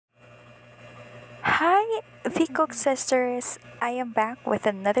Hi, Vcook sisters. I am back with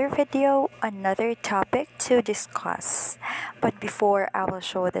another video, another topic to discuss. But before I will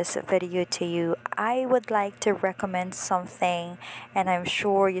show this video to you, I would like to recommend something, and I'm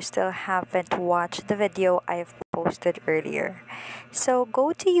sure you still haven't watched the video I've posted earlier. So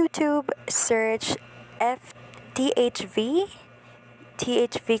go to YouTube, search FTHV,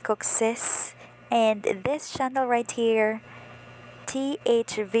 THV Cook Sis, and this channel right here,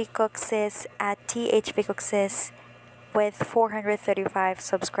 THV Cooksis at THV Cooksis with 435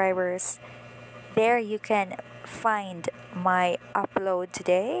 subscribers. There you can find my upload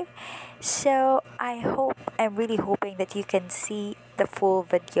today. So I'm really hoping that you can see the full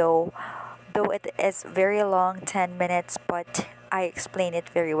video, though it is very long, 10 minutes, but I explain it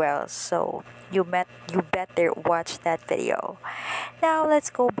very well. So you better watch that video. Now let's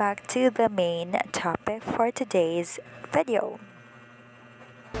go back to the main topic for today's video.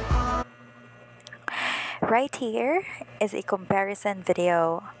 Right here is a comparison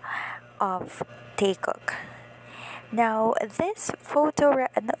video of Taekook. Now this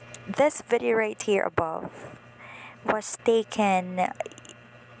video right here above was taken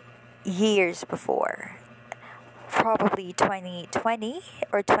years before, probably 2020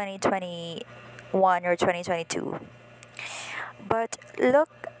 or 2021 or 2022. But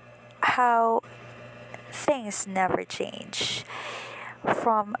look how things never change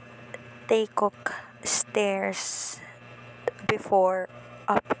from Taekook stairs before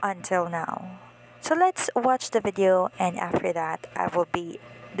up until now. So let's watch the video, and after that I will be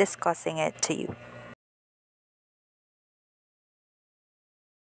discussing it to you.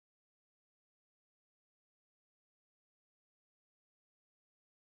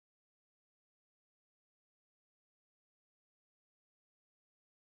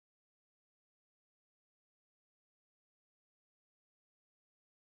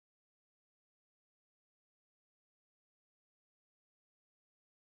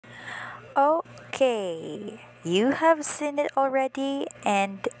 Okay, you have seen it already,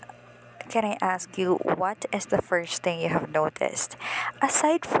 and can I ask you, what is the first thing you have noticed?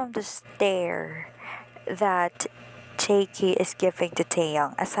 Aside from the stare that JK is giving to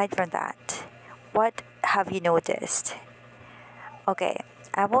Taehyung, aside from that, what have you noticed? Okay,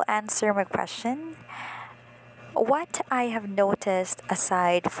 I will answer my question. What I have noticed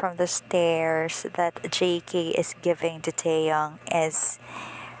aside from the stares that JK is giving to Taehyung is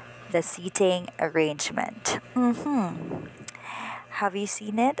the seating arrangement. Have you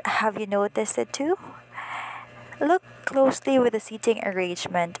seen it? Have you noticed it too? Look closely with the seating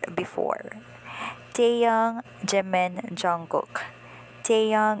arrangement before. Taehyung, Jimin, Jungkook.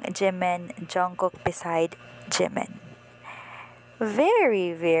 Taehyung, Jimin, Jungkook beside Jimin.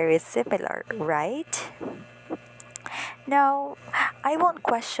 Very, very similar, right? Now, I won't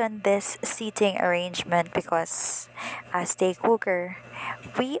question this seating arrangement because as Taekooker,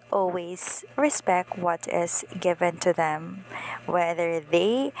 we always respect what is given to them, whether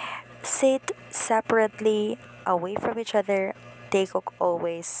they sit separately away from each other. Taekook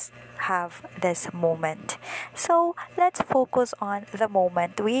always have this moment. So let's focus on the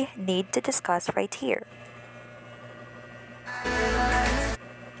moment we need to discuss right here.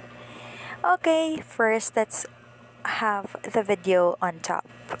 Okay, first let's have the video on top.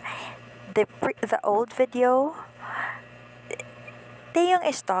 The old video, Taehyung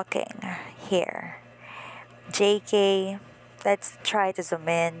is talking here. JK, let's try to zoom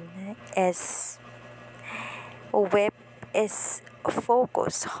in, is whip is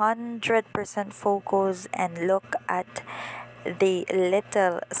focused, 100% focused, and look at the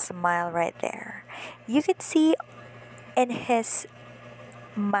little smile right there. You can see in his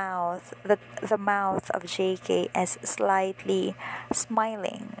mouth that the mouth of JK is slightly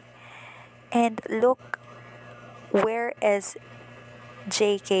smiling, and look where is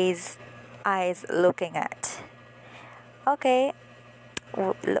JK's eyes looking at. Okay,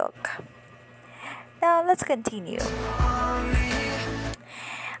 look. Now let's continue.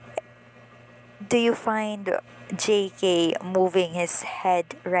 Do you find JK moving his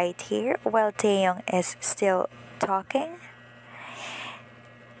head right here while Taehyung is still talking?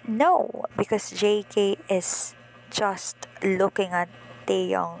 No, because JK is just looking at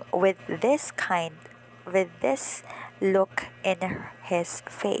Taehyung with this look in his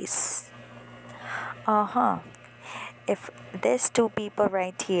face. If these two people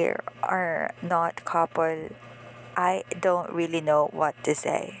right here are not couple, I don't really know what to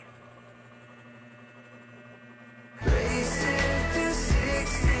say.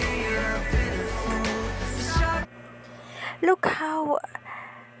 Look how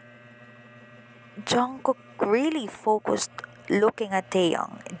Jungkook really focused looking at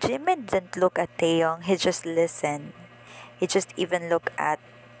Taehyung. Jimin didn't look at Taehyung, he just listened. He just even looked at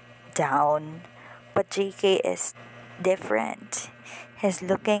down. But JK is different. He's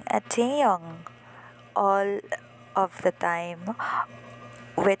looking at Taehyung all of the time,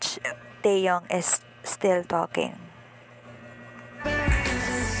 which Taehyung is still talking.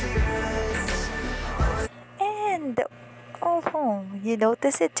 And oh, you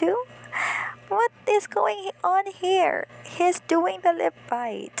notice it too? What is going on here? He's doing the lip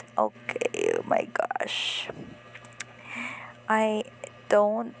bite. Okay, oh my gosh. I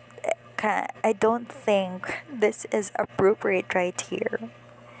don't I don't think this is appropriate right here.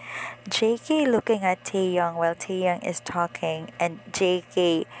 JK looking at Taehyung while Taehyung is talking, and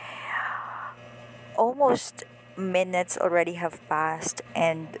JK almost minutes already have passed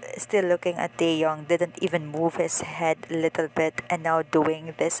and still looking at Taehyung, didn't even move his head a little bit, and now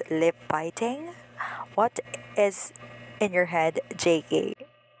doing this lip biting. What is in your head, JK?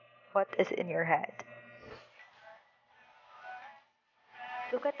 What is in your head?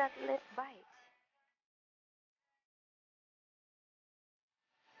 Look at that lip bite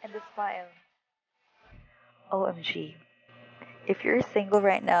and the smile. OMG. If you're single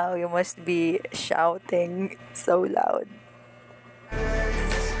right now, you must be shouting so loud.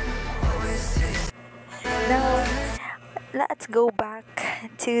 Now, let's go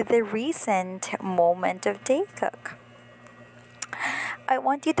back to the recent moment of Taekook. I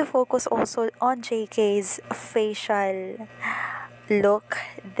want you to focus also on JK's facial look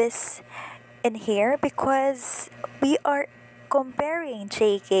this in here, because we are comparing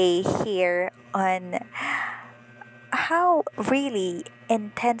JK here on how really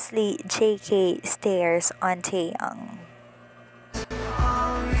intensely JK stares on Taehyung.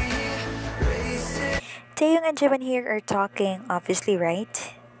 Taehyung and Jimin here are talking, obviously,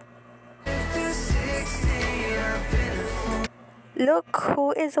 right? Look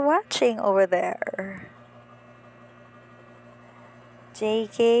who is watching over there.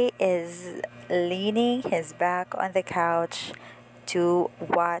 JK is leaning his back on the couch to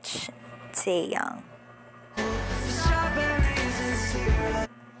watch Taehyung.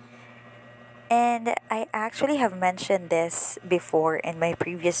 And I actually have mentioned this before in my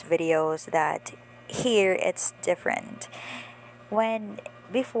previous videos that here it's different. When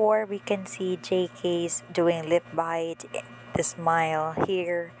before we can see JK's doing lip bite, the smile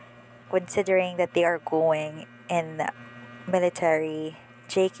here, considering that they are going in military,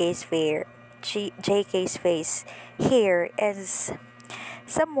 JK's face here is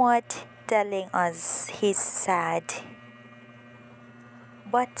somewhat telling us he's sad,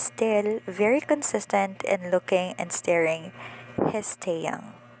 but still very consistent in looking and staring his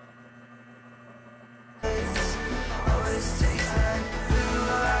Taehyung.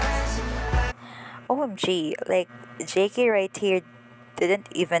 OMG, like JK right here didn't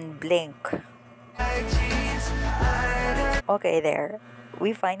even blink. Okay, there.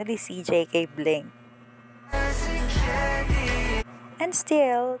 We finally see JK blink. And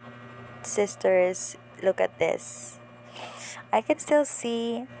still, sisters, look at this. I can still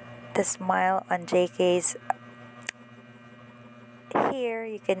see the smile on JK's. Here,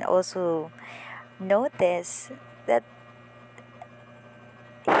 you can also notice that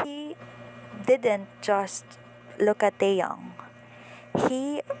he didn't just look at Taehyung.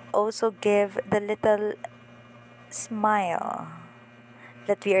 He also gave the little smile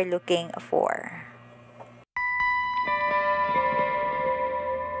that we are looking for.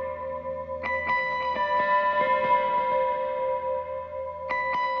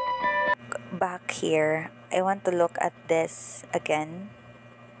 Back here, I want to look at this again.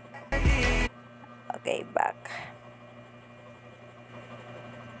 Okay, back.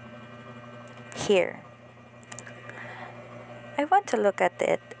 Here. I want to look at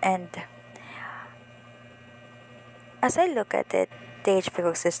it, and as I look at it,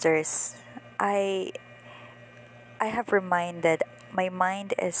 Taehyung sisters, I have reminded, my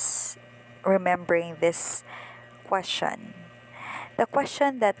mind is remembering this question. The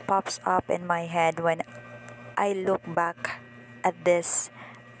question that pops up in my head when I look back at this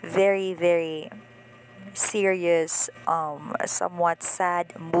very, very serious, somewhat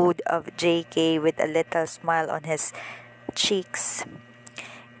sad mood of JK with a little smile on his cheeks.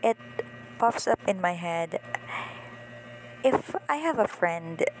 It pops up in my head. If I have a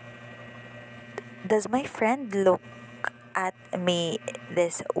friend, does my friend look at me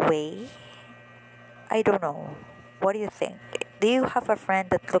this way? I don't know. What do you think? Do you have a friend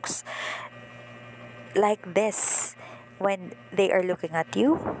that looks like this when they are looking at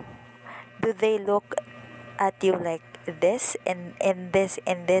you? Do they look at you like this in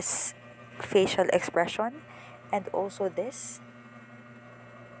this facial expression? And also this.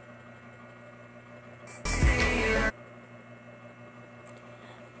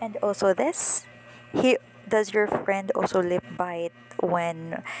 And also this. He does your friend also lip bite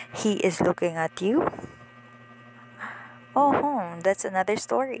when he is looking at you? Oh, that's another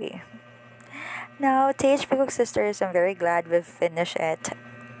story. Now, Taehyung sisters, I'm very glad we've finished it.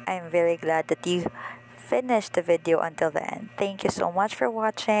 I'm very glad that you finished the video until the end. Thank you so much for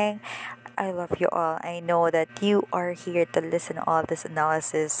watching. I love you all. I know that you are here to listen all this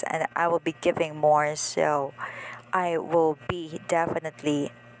analysis, and I will be giving more, so I will be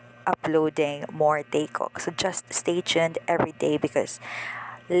definitely uploading more Taekook. So just stay tuned every day, because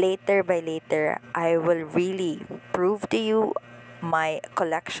later by later I will really prove to you my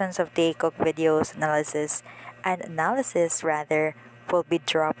collections of Taekook videos analysis rather will be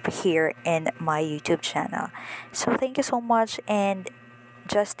dropped here in my YouTube channel. So thank you so much, and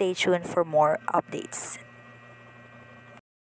just stay tuned for more updates.